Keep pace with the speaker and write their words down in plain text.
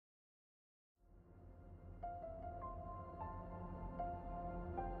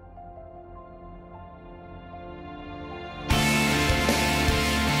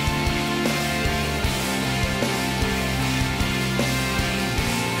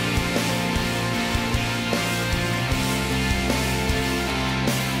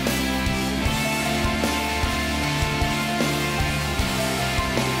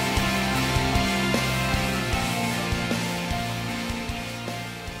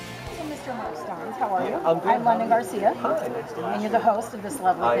so much, Steines. How are you? I'm good. I'm London Garcia. Hi, nice to meet you. And you're the host of this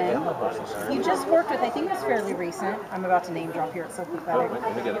lovely I thing. am the host of this. You just worked with, I think it's fairly recent. I'm about to name drop here. It's so pathetic. Oh, wait,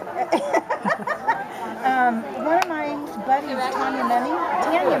 let me get it. One of my buddies, Tanya Memmi.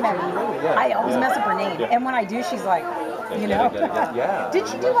 Yeah, I always mess up her name. Yeah. And when I do, she's like, you know. Yeah. Did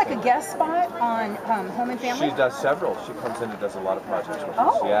she do like a guest spot on Home and Family? She does several. She comes in and does a lot of projects with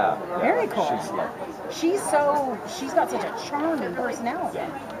us. Oh, yeah. very cool. She's lovely. She's got such a charming personality.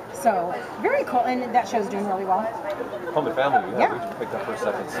 Yeah. So, very cool. And that show's doing really well. Home and Family, we Yeah. picked up her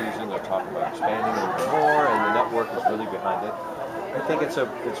second season. They're talking about expanding it even more, and the network is really behind it. I think it's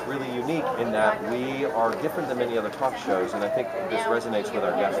really unique in that we are different than many other talk shows, and I think this resonates with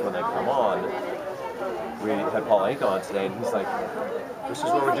our guests when they come on. We had Paul Anka on today, and he's like, "This is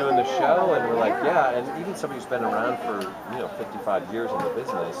where we're doing the show," and we're like, "Yeah." And even somebody who's been around for 55 years in the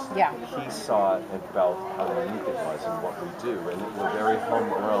business, Yeah. he saw it and felt how unique it was in what we do, and we're very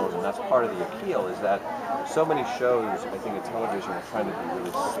homegrown, and that's part of the appeal. Is that so many shows, I think, in television are trying to be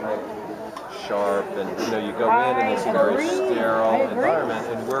really slick, sharp, and you go in and it's a very sterile environment,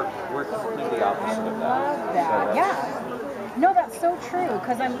 and we're completely opposite of that. I love that. So Yeah. No, that's so true,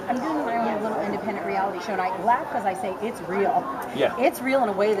 because I'm doing my own little independent reality show, and I laugh because I say it's real. Yeah. It's real in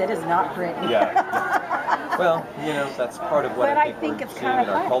a way that is not pretty. Yeah. Well, that's part of what I think it's we're seeing in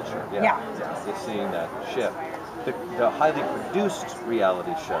our fun. culture. Yeah. It's seeing that shift. The highly produced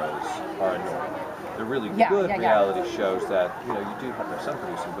reality shows are annoying. They're really good reality shows that, you do have to have some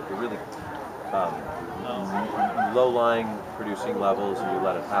producing, but they're really low-lying producing levels, and you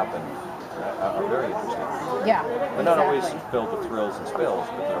let it happen. Are very interesting. Yeah, They're not always filled with thrills and spills,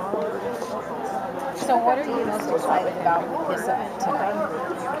 but they're very interesting. So what are you most excited about this event tonight?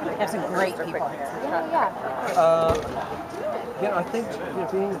 There's some great people here. I think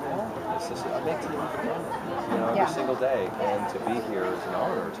being involved in this is I make TV every single day, and to be here is an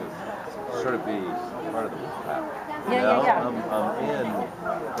honor to sort of be part of the wolf pack. I'm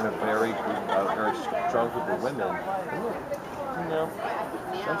in a very strong group of women.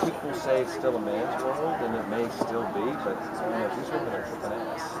 Some people say it's still a man's world, and it may still be, but these women are kicking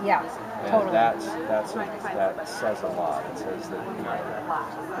ass. Yeah, and totally. that says a lot. It says that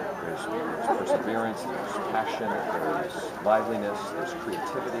there's perseverance, there's passion, there's liveliness, there's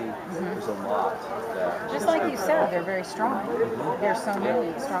creativity. There's a lot. Just like you said, they're very strong. There's so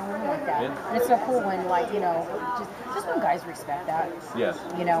many strong women like that, and it's so cool when just when guys respect that. Yes.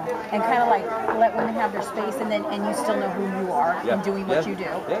 And kind of like let women have their space, and you still know who you are and doing what you do.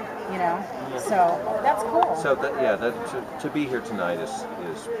 Yeah. So that's cool. So to be here tonight is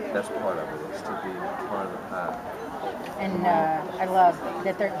that's part of it. Is to be part of the pack. And I love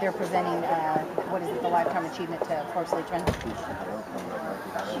that they're presenting the Lifetime Achievement to Forrest Leachman.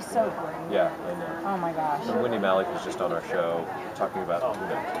 She's so great. Yeah, I know. Oh my gosh. And Wendy Malick was just on our show talking about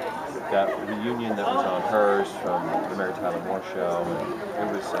that reunion that was on hers from the Mary Tyler Moore show, and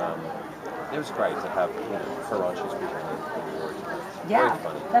it was great to have her on. She's speaking. Yeah,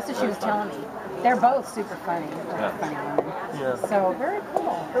 that's what she was telling me. They're both super funny. Funny women. Yeah. So very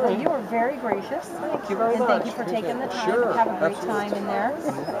cool. Well, you were very gracious. Thank you very much. And thank you for taking the time. Sure. Have a great time in there.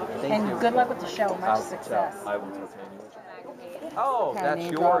 And good luck with the show. Much success. I will tell you. Oh, that's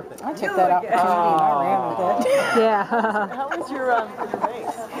your thing. I took that opportunity and I ran with it. Yeah. How was your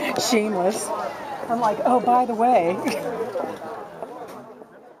race? Shameless. I'm like, oh, by the way.